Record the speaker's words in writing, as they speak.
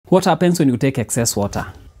What happens when you take excess water?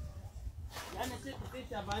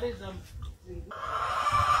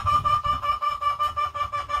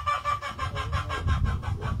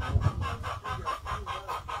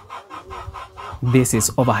 This is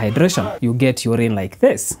overhydration. You get urine like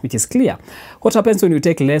this, which is clear. What happens when you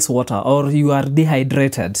take less water or you are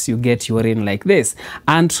dehydrated? You get urine like this.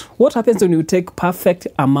 And what happens when you take perfect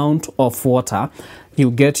amount of water? You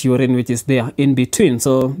get urine which is there in between.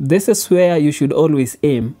 So this is where you should always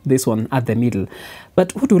aim, this one at the middle.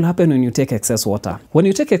 But what will happen when you take excess water? When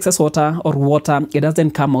you take excess water or water, it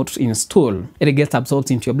doesn't come out in stool. It gets absorbed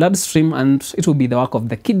into your bloodstream, and it will be the work of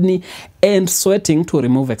the kidney and sweating to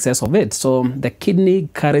remove excess of it. So the kidney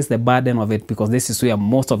carries the burden of it because this is where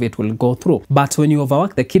most of it will go through. But when you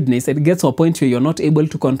overwork the kidneys, it gets to a point where you're not able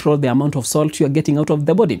to control the amount of salt you're getting out of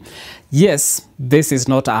the body. Yes, this is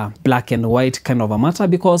not a black and white kind of a matter,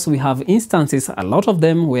 because we have instances, a lot of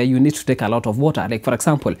them, where you need to take a lot of water. Like for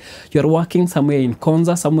example, you're working somewhere in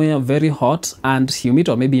Konza, somewhere very hot and humid,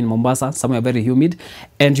 or maybe in Mombasa, somewhere very humid,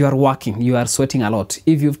 and you are working, you are sweating a lot.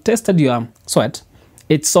 If you've tested your sweat,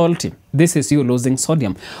 it's salty. This is you losing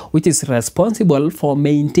sodium, which is responsible for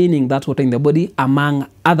maintaining that water in the body, among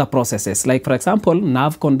other processes. Like for example,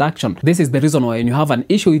 nerve conduction. This is the reason why when you have an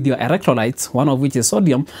issue with your electrolytes, one of which is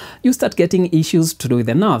sodium, you start getting issues to do with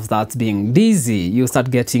the nerves. That's being dizzy. You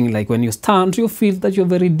start getting, like when you stand, you feel that you're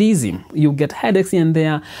very dizzy. You get headaches here and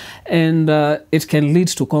there, and it can lead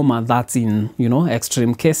to coma. That's in,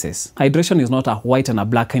 extreme cases. Hydration is not a white and a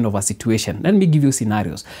black kind of a situation. Let me give you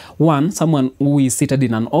scenarios. One, someone who is seated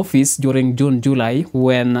in an office during June, July,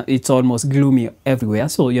 when it's almost gloomy everywhere,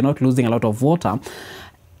 so you're not losing a lot of water.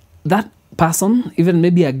 That person, even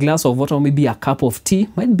maybe a glass of water or maybe a cup of tea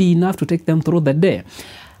might be enough to take them through the day.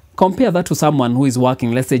 Compare that to someone who is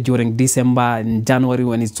working, let's say during December and January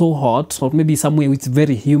when it's so hot, or maybe somewhere it's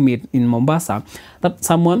very humid in Mombasa. That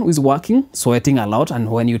someone who is working, sweating a lot, and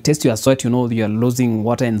when you taste your sweat, you're losing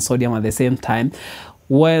water and sodium at the same time.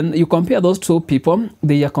 When you compare those two people,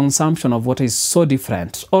 their consumption of water is so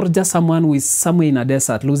different. Or just someone who is somewhere in a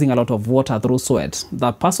desert losing a lot of water through sweat.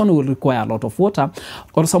 That person will require a lot of water.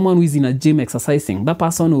 Or someone who is in a gym exercising, that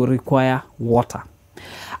person will require water.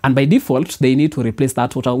 And by default, they need to replace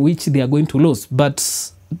that water which they are going to lose.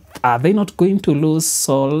 But are they not going to lose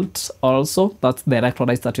salt also? That's the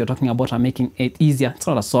electrolytes that you're talking about are making it easier. It's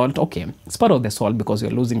not a salt. Okay, it's part of the salt because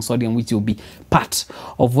you're losing sodium, which will be part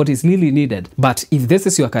of what is really needed. But if this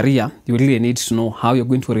is your career, you really need to know how you're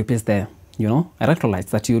going to replace the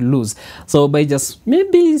electrolytes that you lose. So by just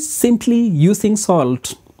maybe simply using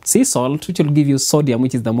salt, sea salt, which will give you sodium,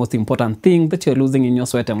 which is the most important thing that you're losing in your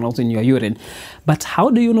sweat and also in your urine. But how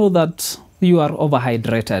do you know that you are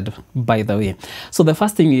overhydrated, by the way? So the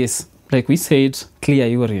first thing is, like we said, clear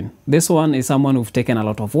urine. This one is someone who've taken a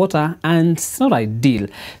lot of water, and it's not ideal.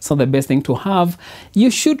 It's not the best thing to have. You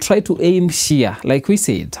should try to aim sheer, like we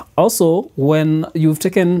said. Also, when you've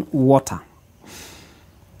taken water,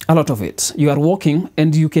 a lot of it, you are walking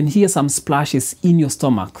and you can hear some splashes in your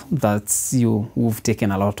stomach. That's you've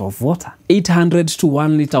taken a lot of water. 800 to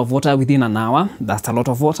 1 liter of water within an hour. That's a lot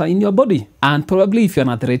of water in your body. And probably if you're an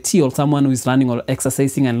athlete or someone who is running or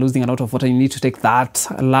exercising and losing a lot of water, you need to take that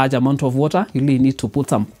large amount of water. You really need to put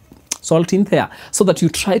some salt in there so that you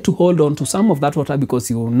try to hold on to some of that water,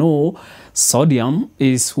 because sodium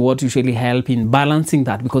is what usually help in balancing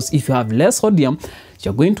that. Because if you have less sodium,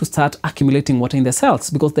 you're going to start accumulating water in the cells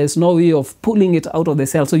because there's no way of pulling it out of the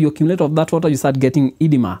cells. So you accumulate of that water, you start getting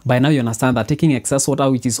edema. By now you understand that taking excess water,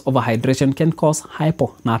 which is overhydration, can cause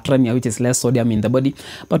hyponatremia, which is less sodium in the body.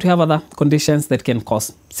 But we have other conditions that can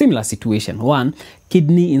cause similar situation. One,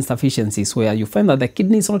 kidney insufficiencies, where you find that the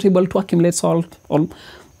kidney is not able to accumulate salt or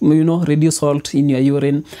reduce salt in your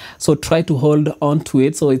urine. So try to hold on to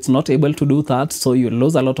it so it's not able to do that. So you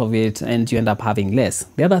lose a lot of it and you end up having less.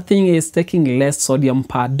 The other thing is taking less sodium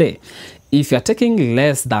per day. If you're taking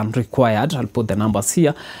less than required, I'll put the numbers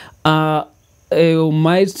here, you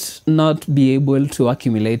might not be able to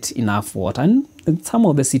accumulate enough water. And in some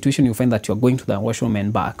of the situation you find that you're going to the washroom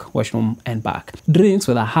and back. Drinks,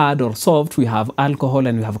 whether hard or soft, we have alcohol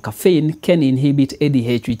and we have caffeine, can inhibit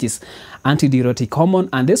ADH, which is antidiuretic hormone,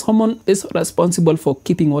 and this hormone is responsible for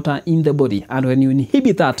keeping water in the body. And when you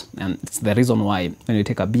inhibit that, and it's the reason why when you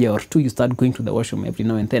take a beer or two, you start going to the washroom every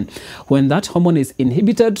now and then. When that hormone is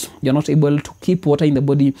inhibited, you're not able to keep water in the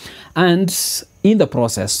body, and in the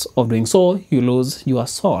process of doing so, you lose your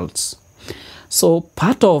salts. So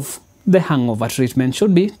part of the hangover treatment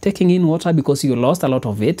should be taking in water because you lost a lot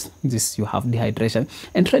of it. You have dehydration,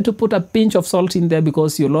 and try to put a pinch of salt in there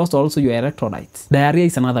because you lost also your electrolytes. Diarrhea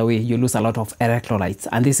is another way you lose a lot of electrolytes,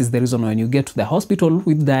 and this is the reason when you get to the hospital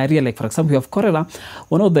with diarrhea, like for example you have cholera,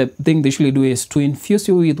 one of the things they usually do is to infuse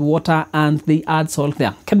you with water and they add salt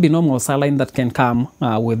there. Can be normal saline that can come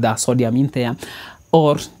with the sodium in there,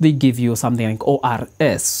 or they give you something like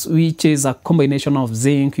ORS, which is a combination of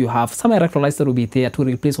zinc. You have some electrolytes that will be there to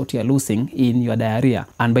replace what you're losing in your diarrhea.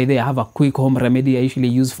 And by the way, I have a quick home remedy I usually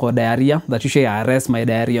use for diarrhea that usually arrests my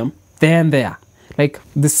diarrhea there. Like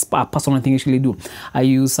this personal thing I usually do. I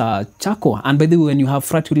use charcoal. And by the way, when you have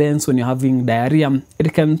flatulence, when you're having diarrhea,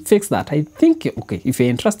 it can fix that. I think, okay, if you're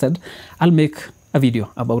interested, I'll make a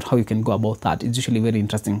video about how you can go about that. It's usually very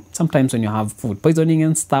interesting. Sometimes when you have food poisoning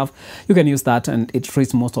and stuff, you can use that and it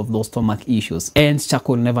treats most of those stomach issues. And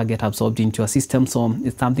charcoal never get absorbed into your system, so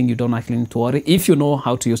it's something you don't actually need to worry. If you know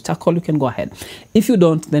how to use charcoal, you can go ahead. If you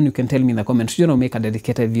don't, then you can tell me in the comments. You know, make a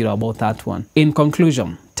dedicated video about that one. In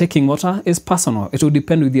conclusion, taking water is personal. It will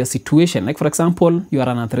depend with your situation. Like for example, you are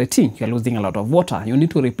an athlete, you're losing a lot of water. You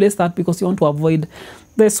need to replace that because you want to avoid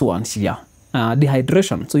this one here.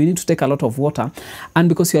 Dehydration, so you need to take a lot of water, and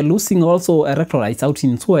because you are losing also electrolytes out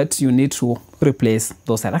in sweat, you need to replace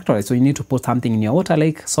those electrolytes. So you need to put something in your water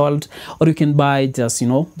like salt, or you can buy just, you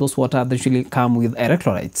know, those water that usually come with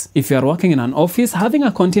electrolytes. If you are working in an office, having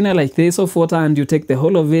a container like this of water and you take the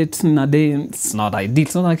whole of it in a day, it's not ideal.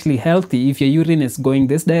 It's not actually healthy. If your urine is going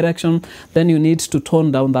this direction, then you need to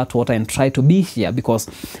tone down that water and try to be here, because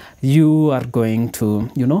you are going to,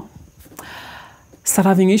 you know, start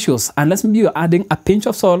having issues unless maybe you're adding a pinch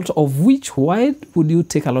of salt, of which, why would you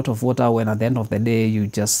take a lot of water when at the end of the day you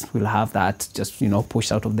just will have that just, you know,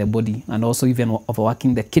 pushed out of the body, and also even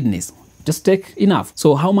overworking the kidneys. Just take enough.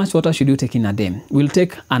 So how much water should you take in a day? We'll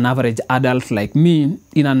take an average adult like me.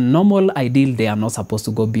 In a normal ideal day, I'm not supposed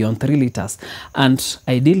to go beyond 3 liters. And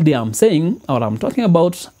ideal day, I'm saying, or I'm talking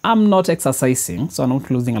about, I'm not exercising, so I'm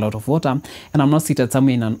not losing a lot of water, and I'm not seated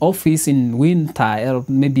somewhere in an office in winter, or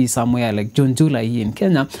maybe somewhere like June, July here in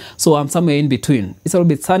Kenya. So I'm somewhere in between. It's a little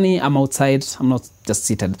bit sunny, I'm outside, I'm not just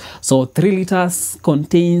seated. So 3 liters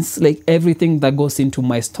contains like everything that goes into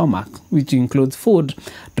my stomach, which includes food,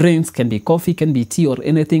 drinks, can be coffee, can be tea or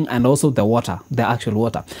anything, and also the water, the actual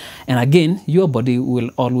water. And again, your body will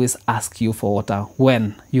always ask you for water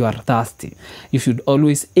when you are thirsty. You should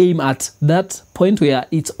always aim at that point where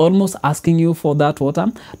it's almost asking you for that water.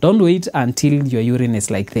 Don't wait until your urine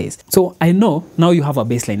is like this. So I know now you have a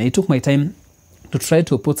baseline. I took my time to try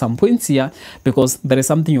to put some points here, because there is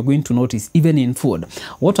something you're going to notice even in food.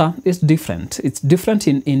 Water is different. It's different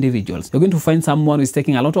in individuals. You're going to find someone who is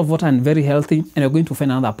taking a lot of water and very healthy, and you're going to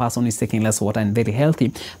find another person who is taking less water and very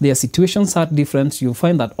healthy. Their situations are different. You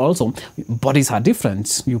find that also bodies are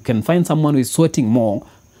different. You can find someone who is sweating more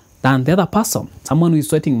than the other person. Someone who is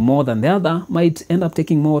sweating more than the other might end up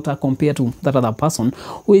taking more water compared to that other person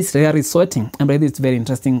who is rarely sweating. And by the way, it's very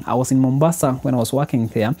interesting. I was in Mombasa when I was working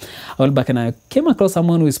there a while back, and I came across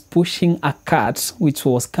someone who is pushing a cart which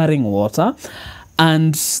was carrying water,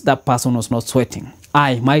 and that person was not sweating.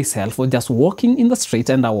 I myself was just walking in the street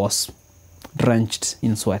and I was drenched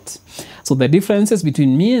in sweat. So the differences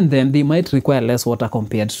between me and them, they might require less water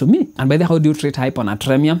compared to me. And by the way, how do you treat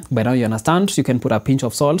hyponatremia? By now you understand. You can put a pinch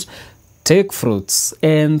of salt, take fruits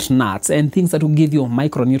and nuts and things that will give you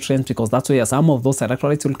micronutrients, because that's where some of those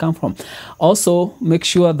electrolytes will come from. Also, make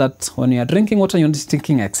sure that when you are drinking water, you're not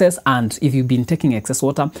taking excess, and if you've been taking excess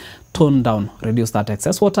water, tone down, reduce that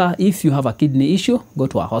excess water. If you have a kidney issue, go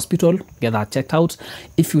to a hospital, get that checked out.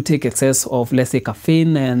 If you take excess of, let's say,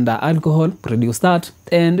 caffeine and alcohol, reduce that,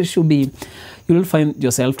 and it should be, you will find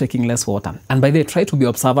yourself taking less water. And by the way, try to be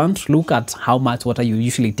observant. Look at how much water you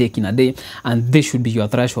usually take in a day, and this should be your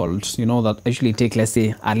threshold. You know that I usually take, let's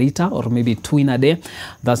say, a liter or maybe 2 in a day.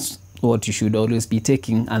 That's what you should always be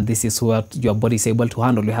taking, and this is what your body is able to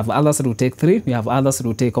handle. We have others that will take 3, we have others that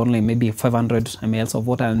will take only maybe 500 ml of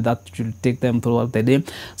water, and that should take them throughout the day.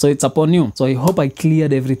 So it's upon you. So I hope I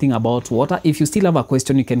cleared everything about water. If you still have a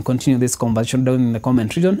question, you can continue this conversation down in the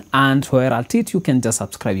comment region, and where at it, you can just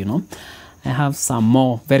subscribe, you know. I have some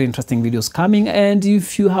more very interesting videos coming, and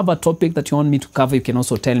if you have a topic that you want me to cover, you can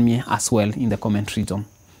also tell me as well in the comment region.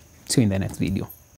 See you in the next video.